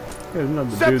 There's not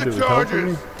the dude that was helping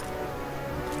me.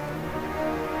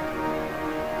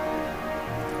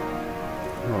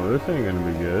 Oh, this ain't gonna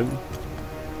be good.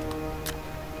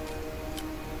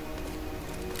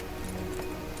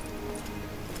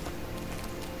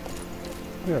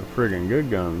 We got friggin' good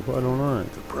guns, why don't I?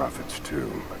 The Prophet's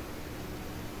tomb.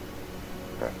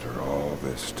 After all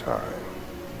this time.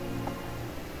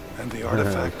 And the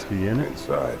artifact? He in it?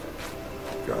 Inside.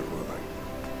 God willing.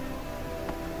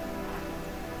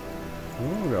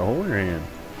 Oh, got a hole in your hand.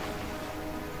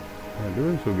 Not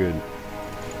doing so good.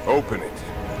 Open it.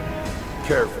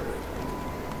 Carefully.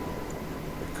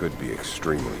 It could be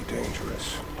extremely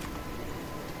dangerous.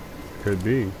 Could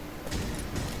be.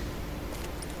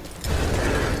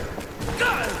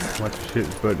 What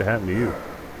shit's about to happen to you?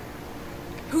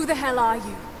 Who the hell are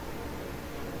you?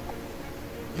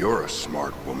 You're a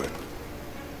smart woman.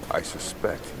 I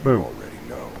suspect you Boom. already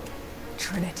know.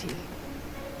 Trinity.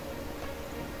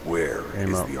 Where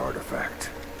Aim is up. the artifact?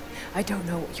 I don't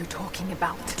know what you're talking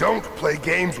about. Don't play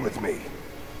games with me.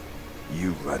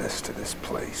 You led us to this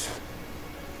place.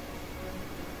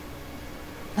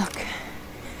 Look,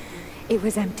 it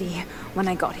was empty when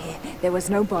I got here. There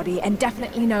was no body and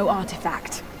definitely no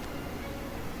artifact.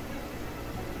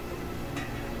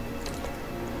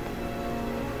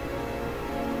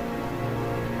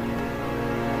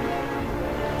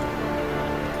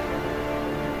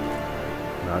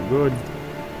 Not good.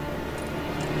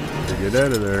 To get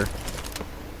out of there.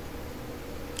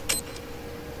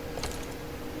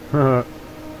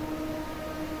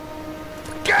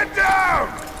 Get down!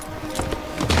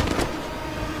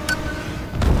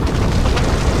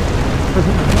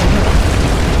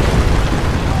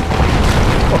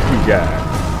 Fuck you guys.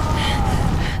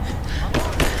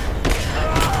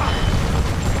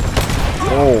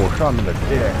 Oh, shot him in the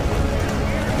dick.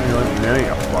 You let me know,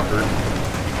 you fucker.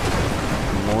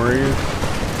 More of you.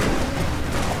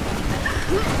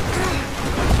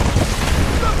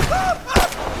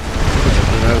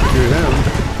 That'll shoot him.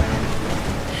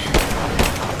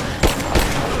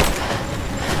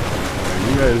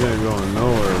 You guys ain't going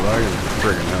nowhere if I can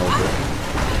friggin' help it.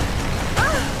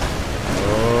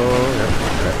 Oh, yeah.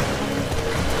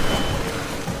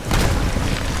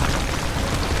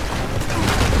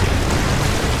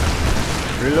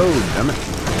 Reload, damn it.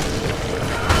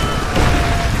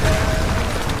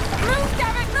 Move,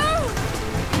 damn it, move!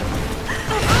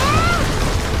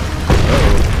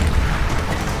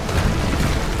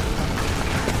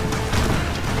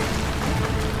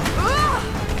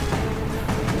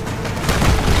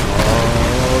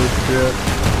 Oh, shit.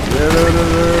 Get out of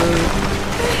there.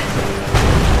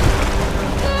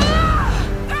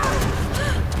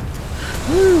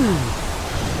 Woo.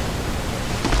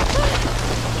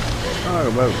 Talk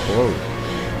about close.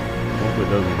 Hopefully it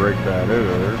doesn't break that out of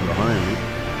there behind me.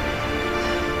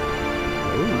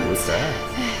 Ooh, what's that?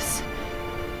 This.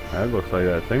 That looks like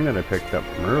that thing that I picked up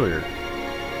from earlier.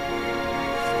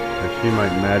 That she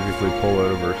might magically pull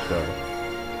out of her stuff.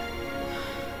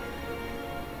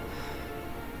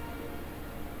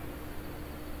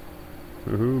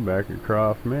 Woohoo, back at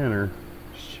Croft Manor,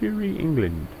 Surrey,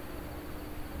 England.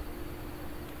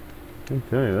 I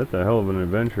tell you, that's a hell of an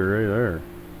adventure right there.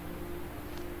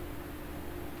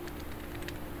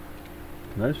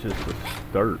 And that's just the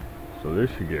start, so this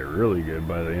should get really good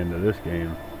by the end of this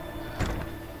game.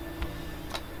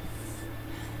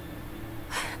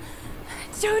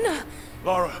 Jonah!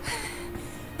 Lara,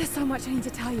 There's so much I need to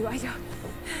tell you. I don't...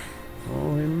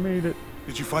 Oh, he made it.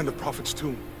 did you find the Prophet's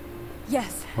tomb?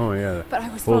 Yes. Oh, yeah. But I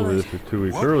was Supposedly followed. this is 2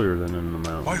 weeks What? earlier than in the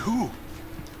mountain. By who?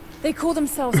 They call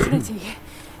themselves Trinity.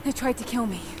 They tried to kill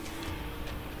me.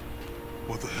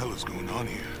 What the hell is going on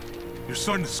here? You're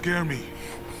starting to scare me.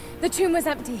 The tomb was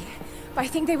empty, but I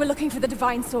think they were looking for the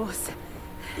divine source.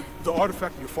 The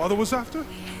artifact your father was after?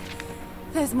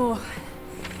 There's more.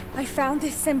 I found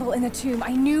this symbol in the tomb.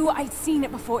 I knew I'd seen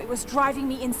it before. It was driving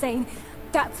me insane.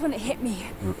 That's when it hit me.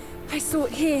 I saw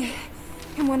it here,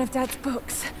 in one of Dad's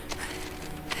books.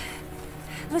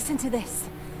 Listen to this.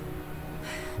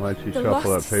 Why'd she The shuffle that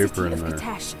lost paper city in of there?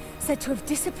 Kitesh, said to have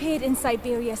disappeared in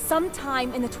Siberia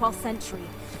sometime in the 12th century.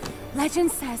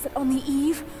 Legend says that on the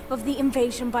eve of the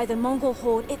invasion by the Mongol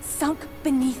horde, it sunk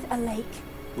beneath a lake.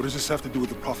 What does this have to do with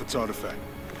the Prophet's artifact?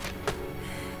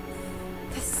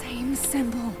 The same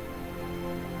symbol.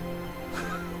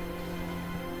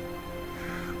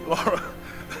 Lara,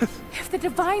 If the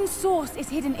divine source is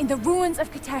hidden in the ruins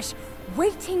of Kitesh,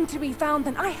 waiting to be found,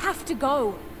 then I have to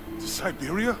go. to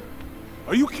Siberia?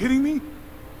 Are you kidding me?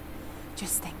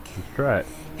 Just think. Let's try it.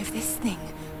 If this thing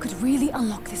could really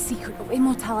unlock the secret of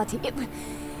immortality, it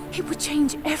would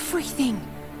change everything.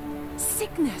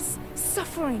 Sickness,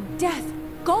 suffering, death,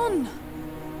 gone.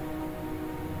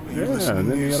 Are you Yeah, listening and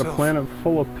then to you got a yourself? planet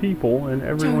full of people and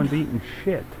everyone's Jonah, eating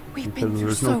shit. We've because been through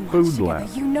there's so no much food together.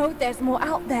 left. You know there's more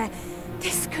out there.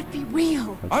 This could be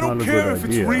real. That's I don't not a care good if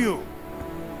idea. it's real.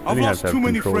 I've you have lost to have too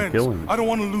many control of friends. killing. I don't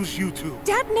want to lose you too,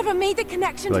 Dad never made the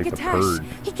connection Like to The Kitesh. Purge.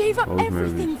 He gave up Those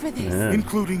everything movies. for this. Yeah.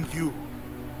 including you.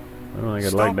 I don't think I'd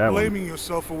Stop like that blaming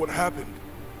yourself for what happened.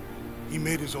 He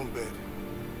made his own bed.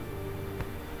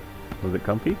 one. Was it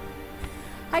comfy?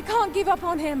 I can't give up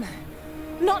on him.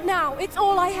 Not now. It's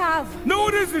all I have. No,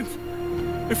 it isn't!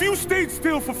 If you stayed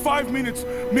still for 5 minutes,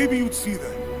 maybe you'd see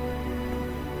that.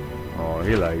 Oh,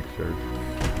 he likes her.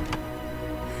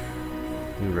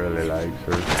 He really likes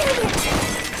her.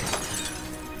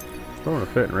 Throwing a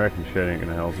fit and wrecking shit ain't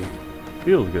gonna help you.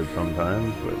 Feels good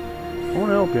sometimes, but I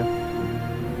wanna help you.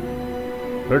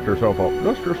 Pick yourself up.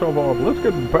 Dust yourself off. Let's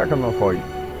get back in the fight.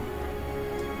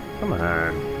 Come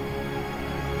on.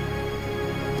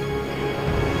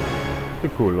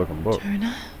 It's a cool looking book.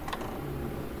 Jonah?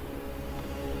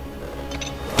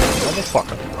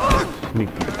 Motherfucker.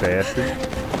 Sneaky bastard.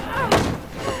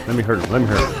 Let me hurt him. Let me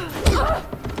hurt him.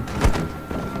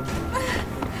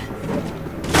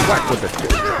 Whack with that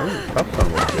shit. Oh, tough son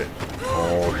of a bitch.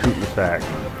 Oh, shoot in the sack.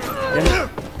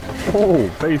 Oh,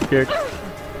 face kick.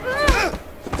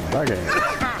 Back in.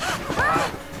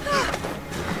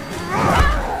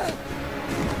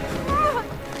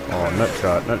 Oh, nut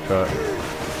shot, nut shot.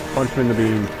 Punch him in the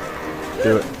beam.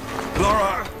 Do it.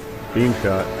 Lara! Beam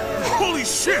shot. Holy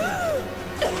shit!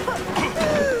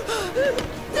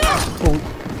 Oh.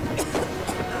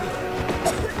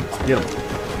 Get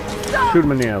him. Shoot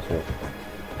him in the asshole.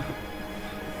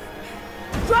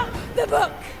 Drop the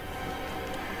book.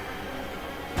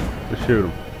 Just shoot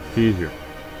him. It's easier.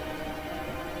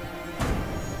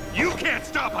 You can't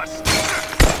stop us!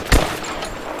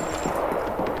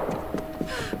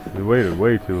 We waited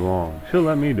way too long. She'll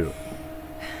let me do it.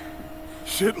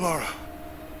 Shit, Lara.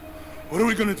 What are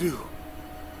we gonna do?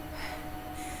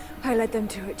 I led them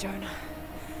to it, Jonah.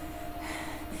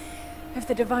 If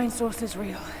the divine source is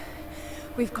real,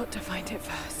 we've got to find it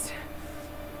first.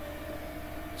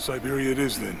 Siberia it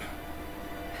is then.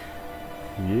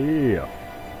 Yeah.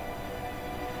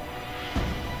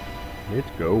 Let's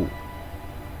go.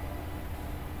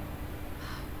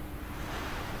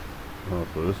 Oh,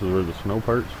 so this is where the snow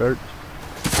part starts?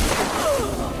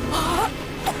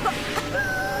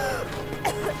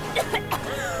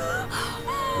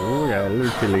 Oh, yeah, a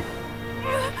little chilly.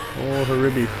 Oh, her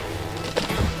ribbies.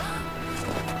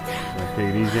 I'll take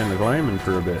it easy on the climbing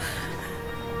for a bit.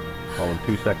 Call them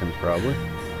 2 seconds, probably.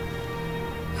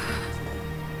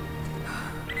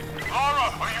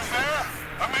 Lara, are you there?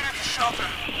 I made it to shelter.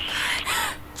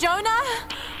 Jonah?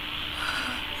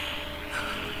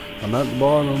 I'm at the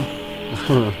bottom.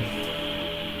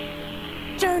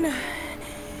 Jonah,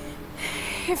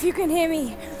 if you can hear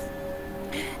me,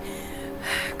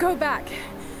 go back.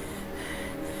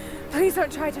 Please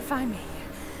don't try to find me.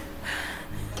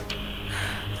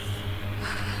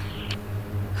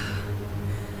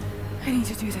 I need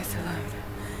to do this alone.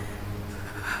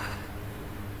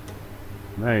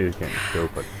 Now you can't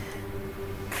joke it.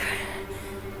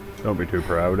 Don't be too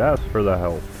proud. Ask for the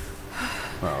help.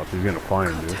 Well, if he's gonna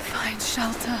find Got you. to find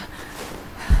shelter.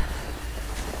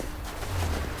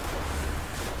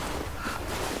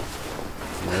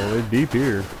 Well, it's deep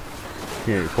here. You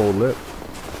can't get cold lip.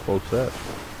 Close set.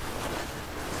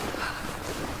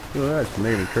 Look at that, it's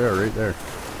making a trail right there.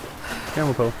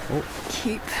 Camel toe. Oh,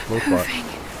 Keep low spot. moving.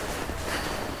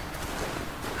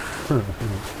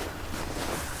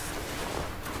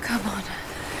 Come on.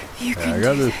 You can I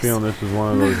got do this feeling this is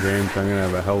one of those games I'm gonna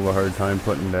have a hell of a hard time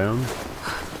putting down.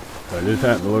 So I just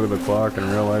happened to look at the clock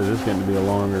and realize this is getting to be a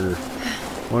longer,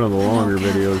 one of the longer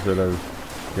videos that I've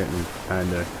getting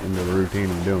kinda into the routine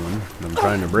of doing. And I'm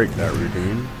trying to break that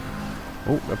routine.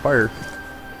 Oh, a fire.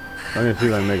 I'm gonna see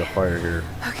if I can make a fire here.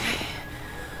 Okay.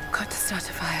 Got to start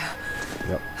a fire.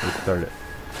 Yep, let's start it.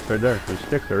 It's right there. There's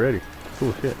sticks already.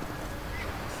 Cool shit.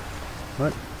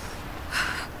 What?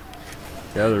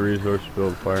 Gather resources,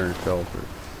 build fire and shelter.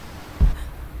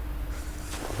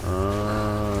 I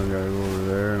gotta go over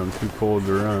there and I'm too cold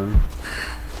to run.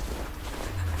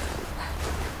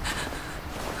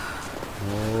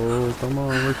 Oh, come on,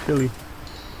 we're chilly.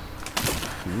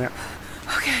 Snap.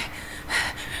 Okay.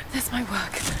 This might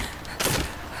work.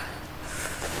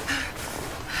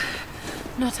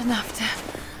 Not enough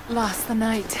to last the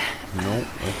night. Nope,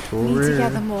 let's go Need over to here.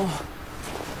 gather more.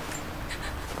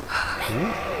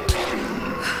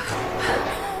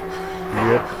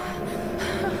 Yep.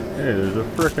 Hey, there's a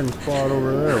frickin' spot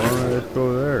over there. Why don't I just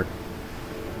go there?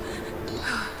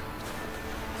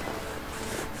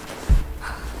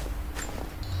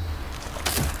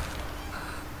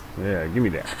 Yeah, give me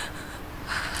that.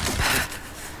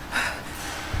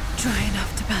 Dry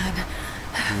enough to burn.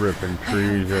 Ripping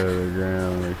trees out of the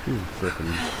ground. Like she's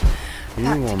frickin'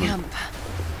 Back to woman. camp.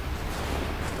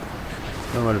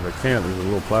 Not much of a camp. There's a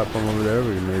little platform over there.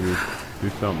 We can maybe do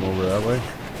something over that way.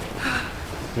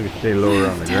 We can stay lower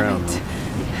on the ground though.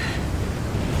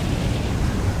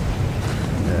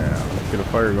 Yeah, let's get a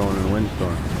fire going in a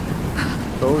windstorm.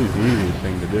 It's always the easiest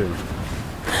thing to do.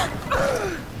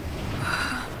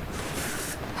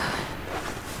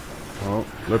 Oh,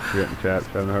 lips are getting chapped.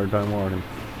 Having a hard time walking.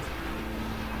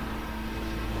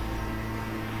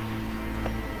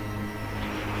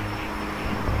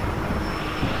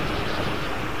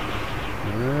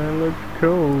 That looks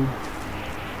cold.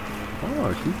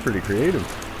 Oh, she's pretty creative.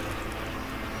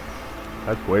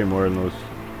 That's way more than those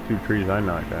 2 trees I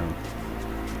knocked down.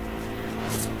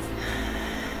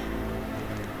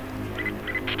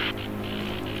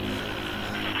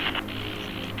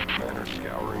 Men are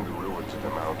scouring the ruins of the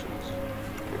mountains.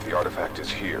 If the artifact is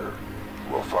here,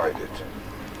 we'll find it.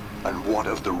 And what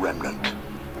of the remnant?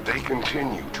 They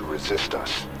continue to resist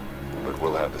us, but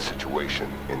we'll have the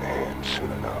situation in hand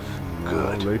soon enough.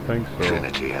 Good. Oh, they think so.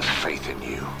 Trinity has faith in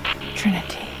you.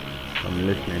 Trinity. I'm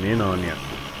listening in on you.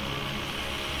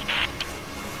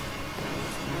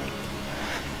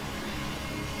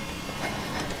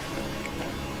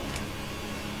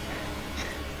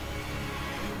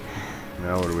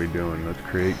 Now what are we doing? Let's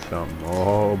create something.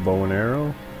 Oh, bow and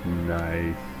arrow?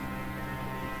 Nice.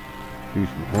 Do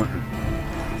some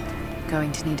hunting.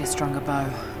 Going to need a stronger bow.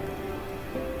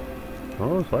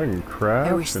 Oh, so I can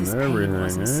craft I wish and this pain everything,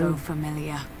 wasn't eh? so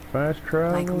familiar. Fast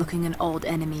travel? Like looking an old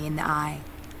enemy in the eye.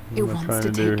 It What am I wants trying to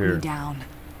to do take here? me down.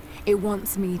 It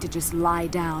wants me to just lie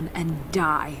down and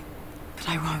die. But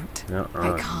I won't.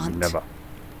 I can't. Never.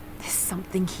 There's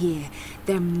something here.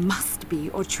 There must be,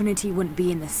 or Trinity wouldn't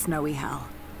be in this snowy hell.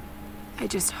 I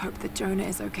just hope that Jonah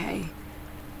is okay.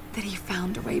 That he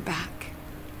found a way back.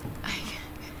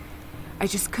 I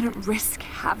just couldn't risk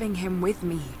having him with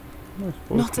me. What am I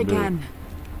supposed Not to do? again.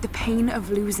 The pain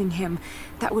of losing him,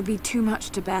 that would be too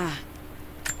much to bear.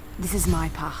 This is my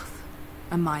path,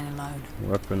 and mine alone.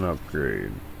 Weapon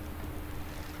upgrade.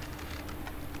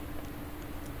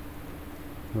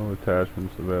 No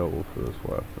attachments available for this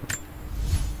weapon.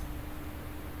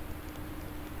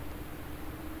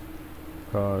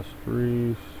 Cost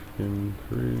 3, skin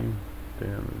 3,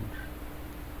 damage.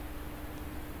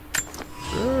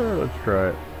 Sure, let's try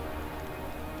it.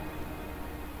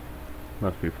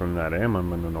 Must be from that ammo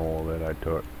that I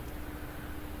took.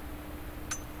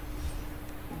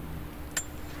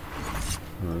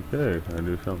 Okay, can I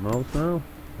do something else now?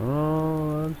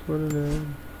 Oh, that's what it is. You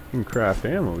can craft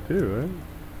ammo too, right?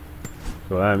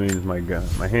 So that means my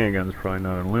handgun's probably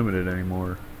not unlimited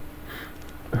anymore.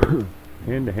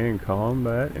 Hand-to-hand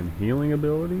combat and healing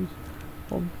abilities?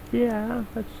 Well, yeah,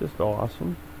 that's just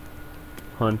awesome.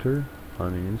 Hunter,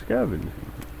 hunting and scavenging.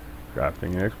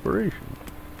 Crafting and exploration.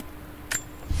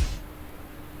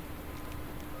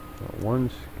 So 1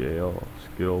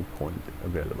 skill point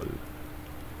available.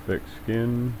 Thick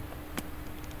skin.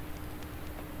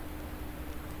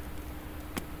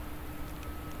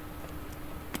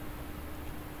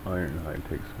 Ironhide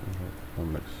takes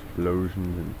some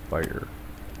explosions and fire.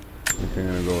 I think I'm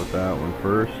gonna go with that one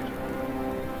first.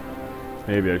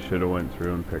 Maybe I should have went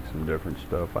through and picked some different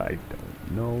stuff. I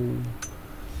don't know.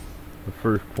 the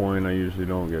first point I usually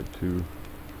don't get too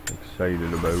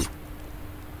excited about.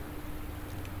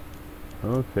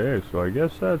 Okay, so I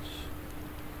guess that's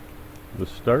the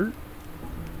start.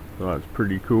 So that's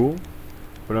pretty cool.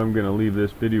 But I'm gonna leave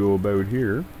this video about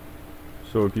here.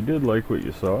 So if you did like what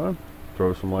you saw,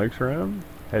 throw some likes around,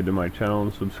 head to my channel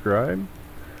and subscribe.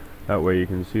 That way you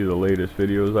can see the latest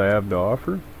videos I have to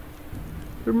offer.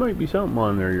 There might be something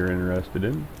on there you're interested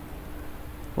in.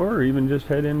 Or even just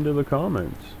head into the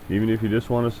comments. Even if you just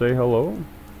want to say hello,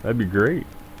 that'd be great.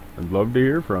 I'd love to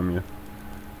hear from you.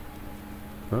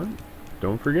 But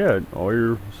don't forget, all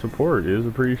your support is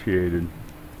appreciated.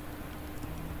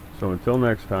 So until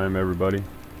next time, everybody,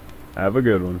 have a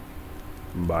good one.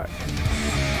 Bye.